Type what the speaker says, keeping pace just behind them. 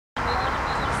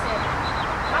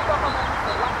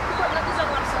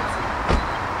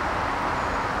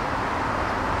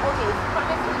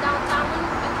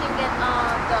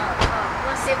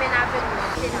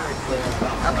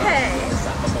Okay.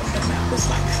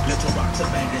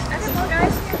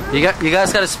 You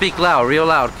guys gotta speak loud, real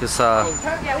loud, cause yeah,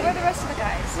 where are the rest of the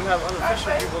guys? We have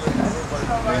unofficial people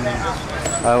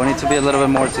we need to be a little bit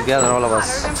more together, all of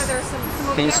us. I remember there was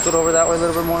some Can you scoot over that way a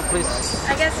little bit more, please?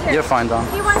 I guess here. You're fine, Don.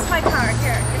 He wants my card.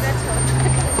 Here, give that to him.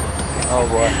 Oh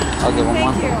boy, I'll give him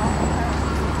one. Thank you.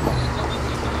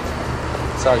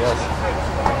 Sorry, guys.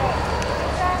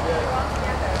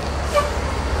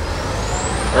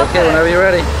 Okay, whenever you're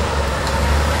ready.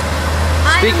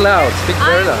 Speak loud. Speak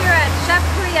very loud. I'm here at Chef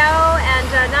Creole, and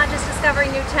not just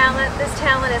discovering new talent. This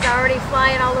talent is already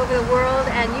flying all over the world,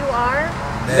 and you are?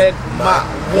 Ned Ma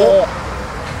War.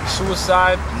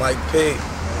 Suicide. Mike P.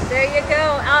 There you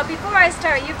go. Before I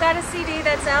start, you've got a CD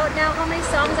that's out now. How many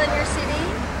songs on your CD?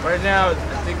 Right now, I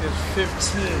think there's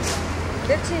 15.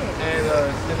 15. And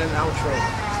then an outro.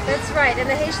 That's right. And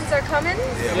the Haitians are coming?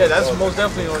 Yeah, that's most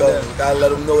definitely on there. We gotta let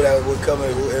them know that we're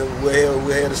coming.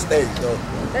 We're here to stay. So.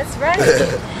 That's right.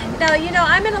 Now, you know,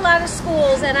 I'm in a lot of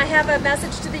schools, and I have a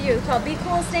message to the youth called Be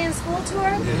Cool, Stay in School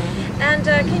Tour. And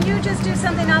can you just do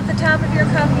something off the top of your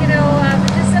cup, you know,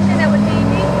 just something that would be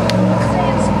cool, stay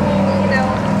in school, you know.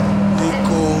 Be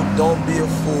cool, don't be a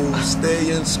fool,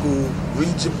 stay in school,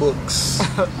 read your books.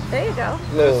 There you go.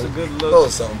 That's a good look. Little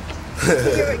something.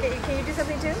 Can you do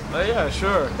something too? Yeah,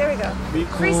 sure. There we go. Be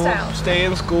cool, Freestyle. stay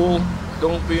in school,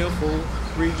 don't be a fool,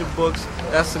 read your books.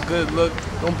 That's a good look.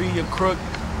 Don't be a crook.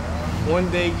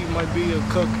 One day you might be a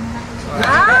cook.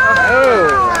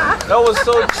 Ah! That was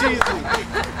so cheesy.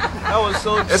 That was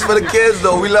so cheesy. It's for the kids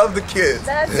though. We love the kids.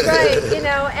 That's right, you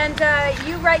know. And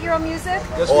you write your own music?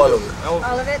 Yes, all of it.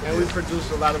 All of it? And we produce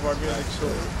a lot of our music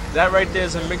too. That right there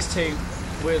is a mixtape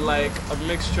with like a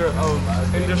mixture of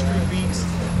industry beats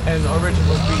and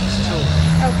original beats too.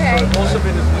 Okay. So most of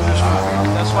it is industry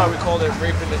beats. That's why we call it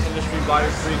Raping the Industry Volume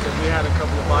 3, because we had a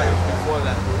couple of volumes before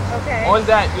that. Okay. On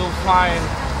that you'll find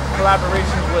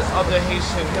collaborations with other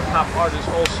Haitian hip-hop artists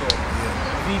also.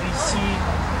 VDC,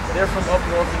 they're from up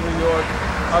north in New York.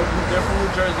 They're from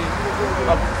New Jersey,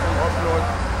 up north.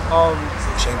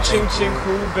 Ching Ching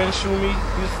Crew, Ben Shumi,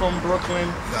 he's from Brooklyn.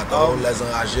 You got the whole Les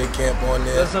Enragés camp on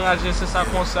there. Les Enragés, c'est ça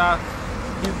comme ça.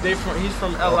 He's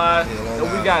from LI.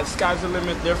 And we got Sky's the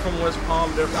Limit, they're from West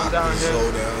Palm, they're from down here.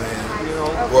 You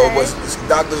know. Well,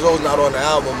 Dr. Zoe's not on the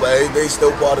album, but they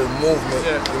still part of the movement.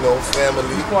 Yeah. You know,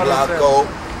 family, Blocko,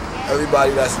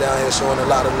 everybody that's down here showing a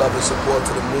lot of love and support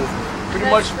to the movement. Pretty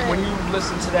much when you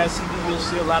listen to that CD, you'll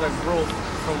see a lot of growth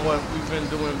from what we've been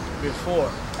doing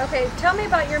before. Okay, tell me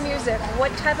about your music.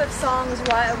 What type of songs,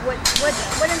 what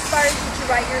inspires you to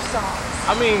write your songs?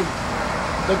 I mean,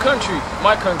 the country,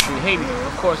 my country, Haiti,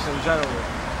 of course, in general.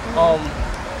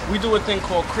 We do a thing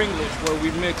called Cringlish, where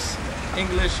we mix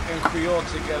English and Creole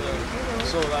together.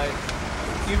 So like,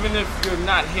 even if you're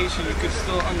not Haitian, you can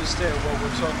still understand what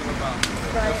we're talking about.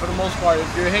 Right. And for the most part, if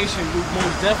you're Haitian, you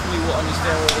most definitely will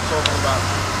understand what we're talking about.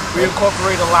 We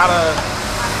incorporate a lot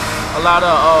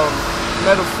of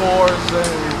metaphors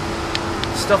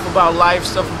and stuff about life,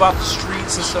 stuff about the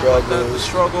streets and stuff like that, the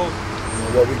struggle. You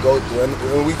know, what we go through,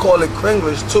 and we call it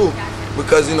Cringlish too,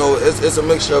 because you know it's a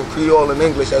mixture of Creole and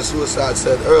English, as Suicide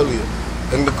said earlier.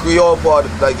 And the Creole part,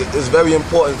 like, is very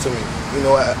important to me. You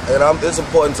know, and it's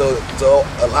important to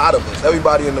a lot of us,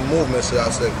 everybody in the movement. Should I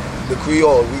say, the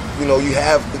Creole? You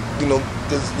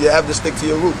have to stick to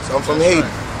your roots. I'm from Haiti.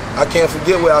 I can't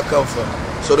forget where I come from.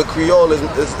 So the Creole is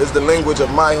the language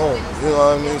of my home. You know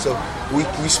what I mean? So we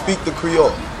speak the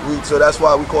Creole. So that's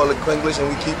why we call it Cringlish, and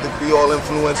we keep the Creole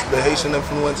influence, the Haitian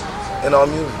influence in our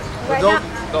music. But don't.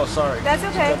 No, sorry. That's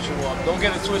okay. Don't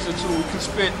get it twisted too. We can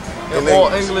spit in all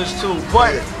English too,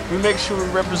 but we make sure we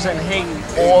represent Haiti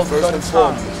all the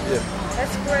time. Yeah.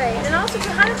 That's great. And also,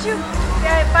 how did you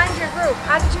find your group?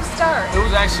 How did you start? It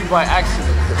was actually by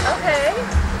accident. Okay.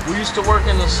 We used to work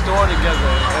in a store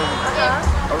together,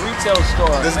 a retail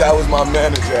store. This guy was my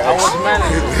manager. I was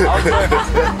manager.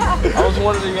 I was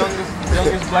one of the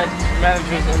youngest black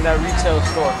managers in that retail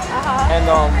store, and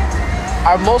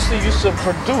I mostly used to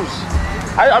produce.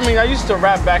 I mean, I used to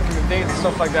rap back in the days and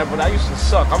stuff like that, but I used to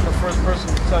suck. I'm the first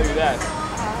person to tell you that.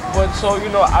 But so,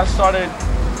 you know, I started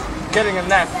getting a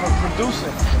knack for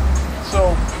producing.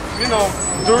 So, you know,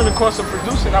 during the course of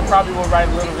producing, I probably would write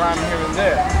a little rhyme here and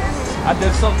there. I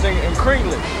did something in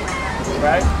Cringlish,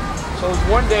 right? So it was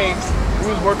one day,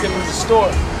 we was working in the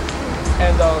store,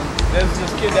 and there's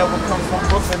this kid that would come from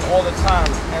Brooklyn all the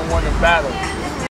time and want to battle.